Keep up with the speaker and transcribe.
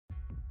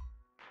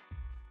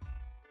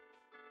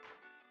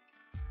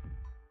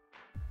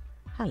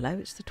Hello,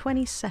 it's the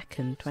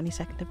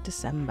 22nd of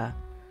December,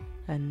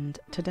 and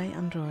today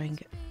I'm drawing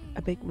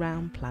a big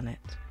round planet,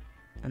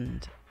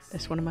 and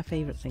it's one of my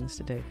favourite things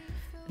to do.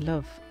 I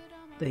love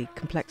the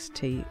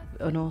complexity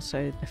and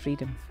also the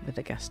freedom with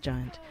the gas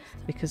giant,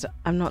 because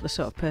I'm not the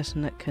sort of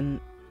person that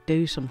can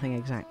do something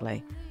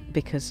exactly,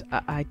 because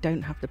I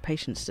don't have the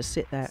patience to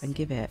sit there and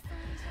give it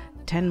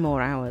 10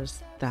 more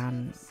hours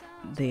than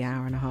the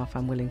hour and a half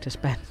I'm willing to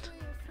spend.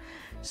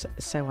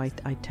 So I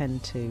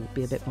tend to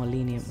be a bit more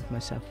lenient with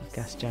myself with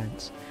gas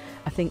giants.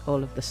 I think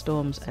all of the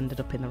storms ended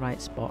up in the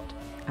right spot,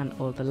 and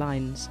all the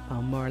lines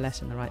are more or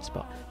less in the right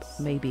spot, but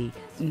maybe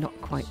not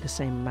quite the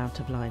same amount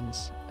of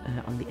lines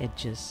on the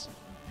edges.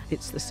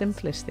 It's the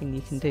simplest thing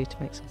you can do to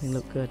make something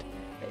look good.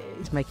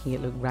 It's making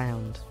it look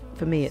round.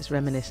 For me, it's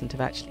reminiscent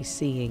of actually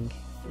seeing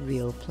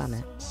real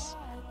planets.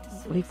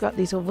 We've got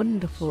these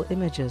wonderful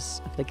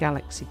images of the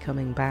galaxy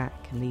coming back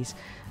and these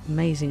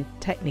amazing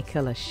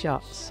Technicolor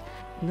shots.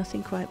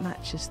 Nothing quite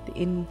matches the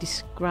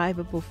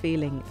indescribable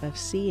feeling of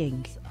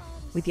seeing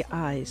with your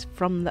eyes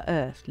from the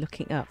Earth,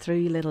 looking up through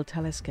your little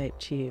telescope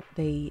tube,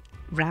 the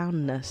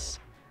roundness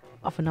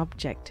of an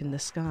object in the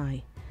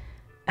sky,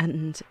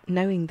 and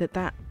knowing that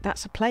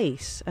that's a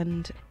place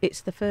and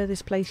it's the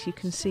furthest place you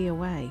can see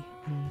away,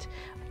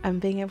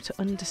 and being able to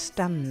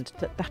understand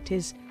that that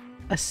is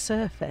a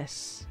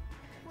surface.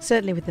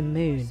 Certainly with the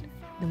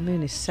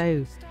moon is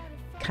so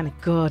kind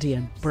of gaudy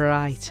and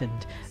bright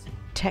and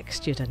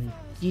textured, and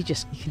you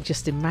can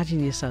just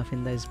imagine yourself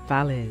in those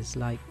valleys,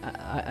 like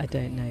I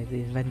don't know,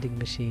 the vending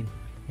machine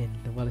in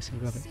the Wallace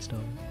and Gromit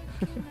story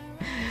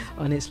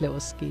on its little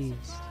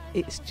skis.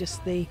 It's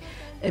just the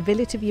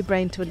ability of your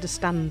brain to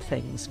understand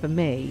things. For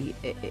me,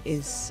 it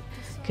is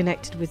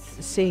connected with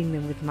seeing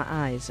them with my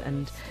eyes,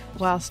 and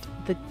whilst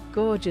the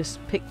gorgeous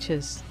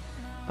pictures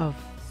of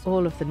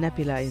all of the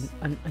nebulae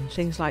and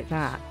things like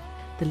that,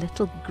 the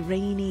little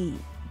grainy,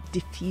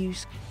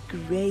 diffuse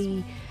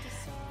grey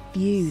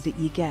view that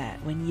you get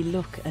when you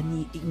look and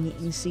you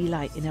can see,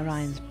 like in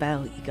Orion's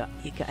belt, you got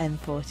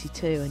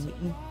M42,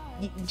 and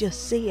you can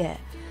just see it,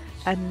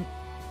 and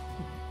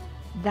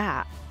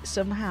that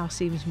somehow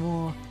seems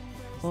more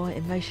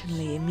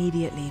emotionally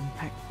immediately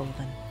impactful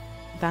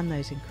than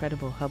those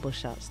incredible Hubble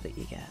shots that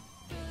you get.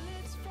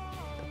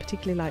 I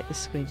particularly like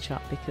this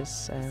screenshot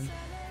because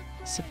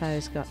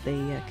Sappho's got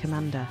the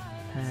commander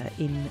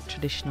in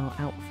traditional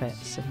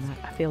outfits, and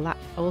I feel that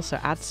also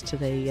adds to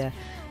the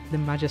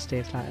majesty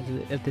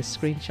of this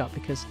screenshot,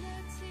 because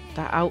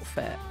that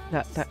outfit,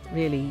 that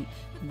really,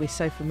 we're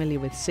so familiar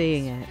with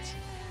seeing it,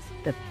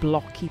 the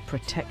blocky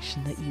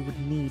protection that you would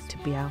need to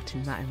be out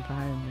in that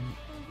environment,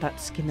 that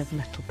skin of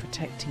metal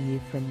protecting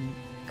you from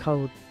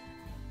cold,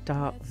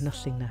 dark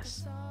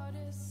nothingness.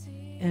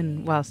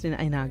 And whilst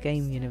in our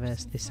game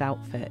universe, this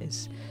outfit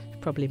is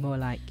probably more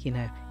like, you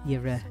know,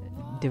 your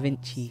Da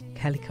Vinci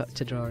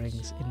helicopter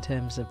drawings in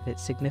terms of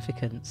its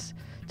significance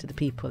to the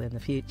people in the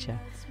future.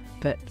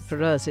 But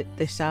for us,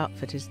 this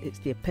outfit it's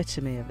the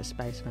epitome of a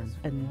spaceman,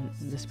 and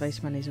the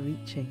spaceman is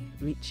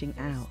reaching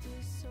out,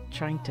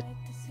 trying to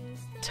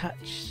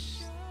touch